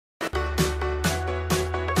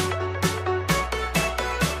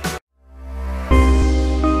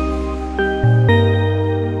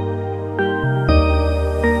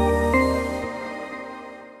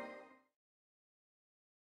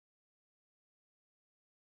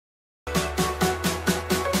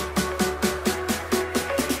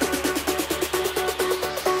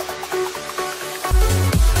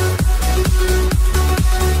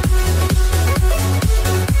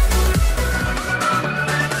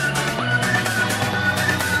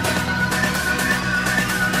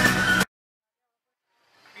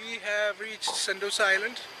Sentosa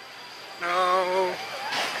Island. Now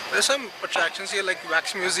there's some attractions here like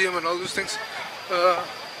wax museum and all those things.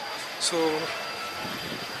 So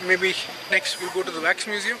maybe next we'll go to the wax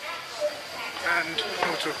museum and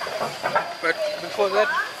go through. But before that,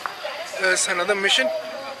 there's another mission.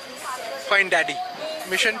 Find Daddy.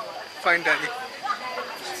 Mission: Find Daddy.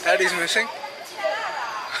 Daddy's missing.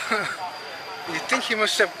 You think he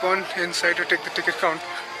must have gone inside to take the ticket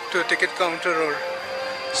counter or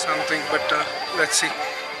something, but let's see.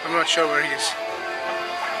 I'm not sure where he is.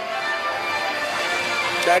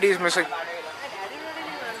 Daddy is missing.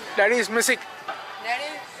 Daddy is missing.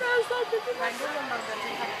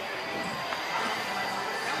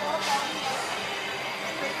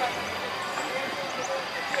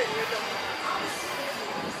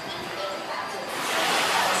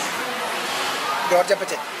 George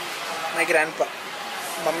Apache, my grandpa.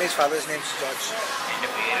 Mummy's father's name is George.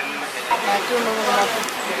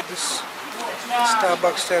 Look at this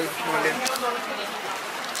Starbucks style monorail.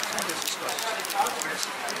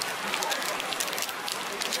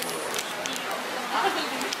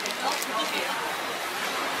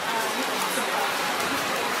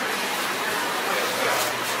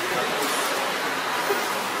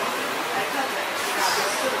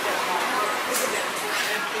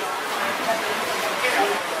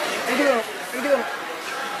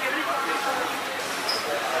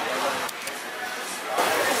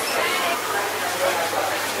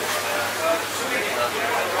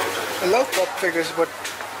 I love pop figures, but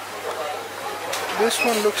this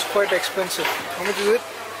one looks quite expensive. How much is it?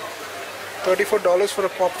 $34 for a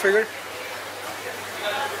pop figure?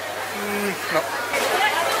 No.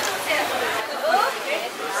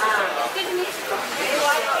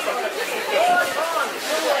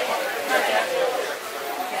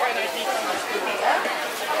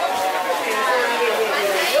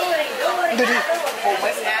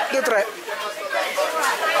 Dia try.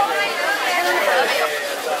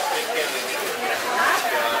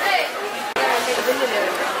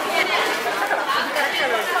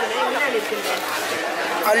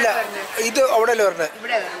 അല്ല ഇത് അവിടെ അല്ലേ പറഞ്ഞത്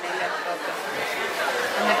ഇവിടെ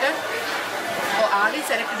എന്നിട്ട് ആദ്യം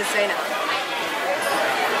select ഡിസൈനാണ്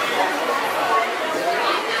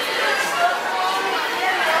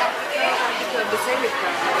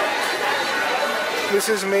This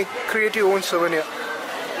is create your own souvenir.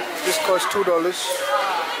 This costs $2.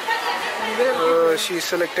 She's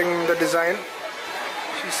selecting the design.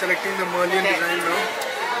 She's selecting the Merlion design now.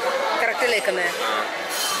 Correct.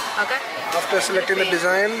 Okay. After selecting the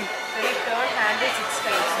design, handle 6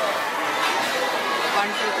 times. 1,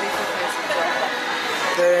 2, 3, 4, 5,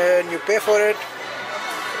 6. Then you pay for it.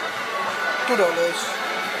 $2.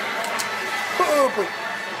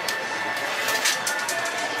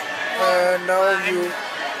 And now 1,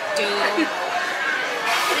 2, 3,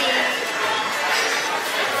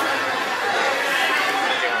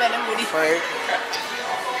 5,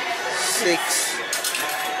 6.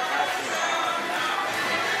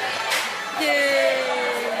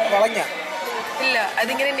 വളഞ്ഞ ഇല്ല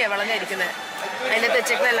അതിങ്ങനെ തന്നെയാ വളഞ്ഞിരിക്കുന്നത് അതിന്റെ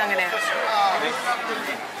തെച്ചെല്ലാം അങ്ങനെയാ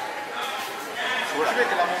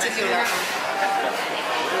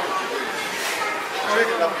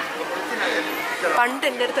പണ്ട്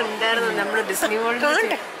എൻ്റെ അടുത്ത് ഉണ്ടായിരുന്നു നമ്മുടെ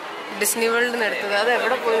ഡിസ്നി വേൾഡിന് എടുത്തത് അത്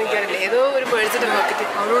എവിടെ പോയി നിൽക്കാറില്ല ഏതോ ഒരു പേഴ്സിന്റെ പോക്കറ്റ്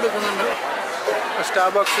അവിടെ കൊടുക്കുന്നുണ്ട്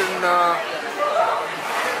Starbucks in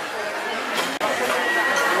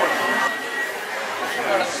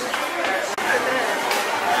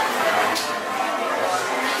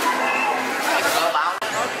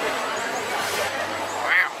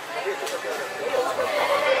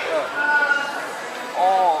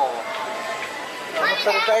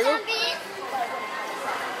tiger?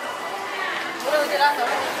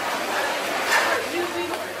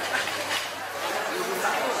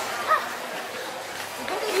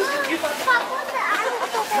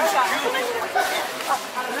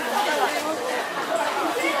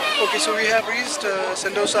 Okay, so we have reached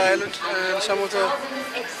Sentosa Island, and some of the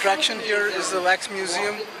attraction here is the Wax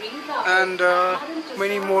Museum and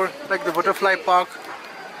many more like the Butterfly Park,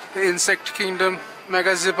 the Insect Kingdom,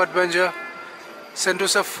 Mega Zip Adventure,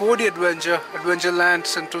 Sentosa 4D Adventure, Adventureland,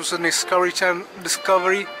 Sentosa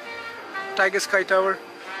Discovery, Tiger Sky Tower.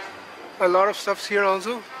 A lot of stuff's here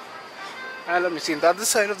also. And let me see, on the other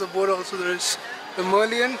side of the board also there is the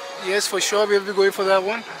Merlion. Yes, for sure we'll be going for that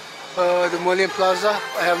one. The Merlion Plaza,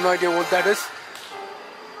 I have no idea what that is.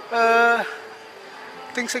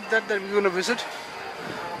 Things like that we're going to visit.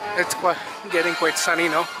 It's getting quite sunny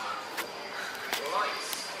now.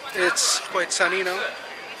 It's quite sunny now.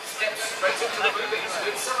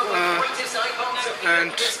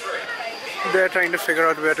 And they're trying to figure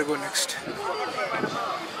out where to go next.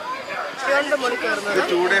 The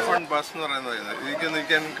 2-day fun bus. You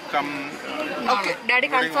can come. Okay, Daddy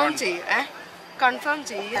confirm cheyi. Confirm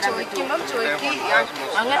cheyi.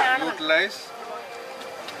 Utilize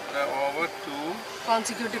over 2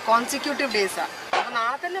 consecutive days.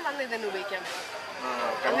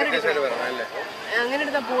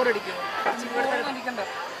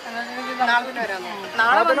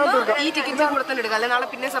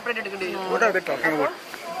 What are they talking about?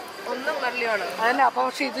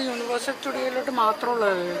 Universal Studio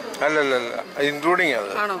including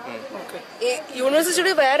Universal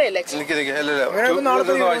Studio where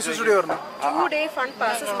 2-day fun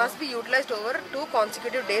passes must be utilized over 2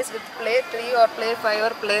 consecutive days with Play 3 or Play 5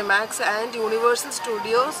 or Play Max and Universal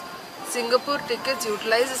Studios Singapore tickets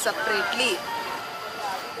utilized separately.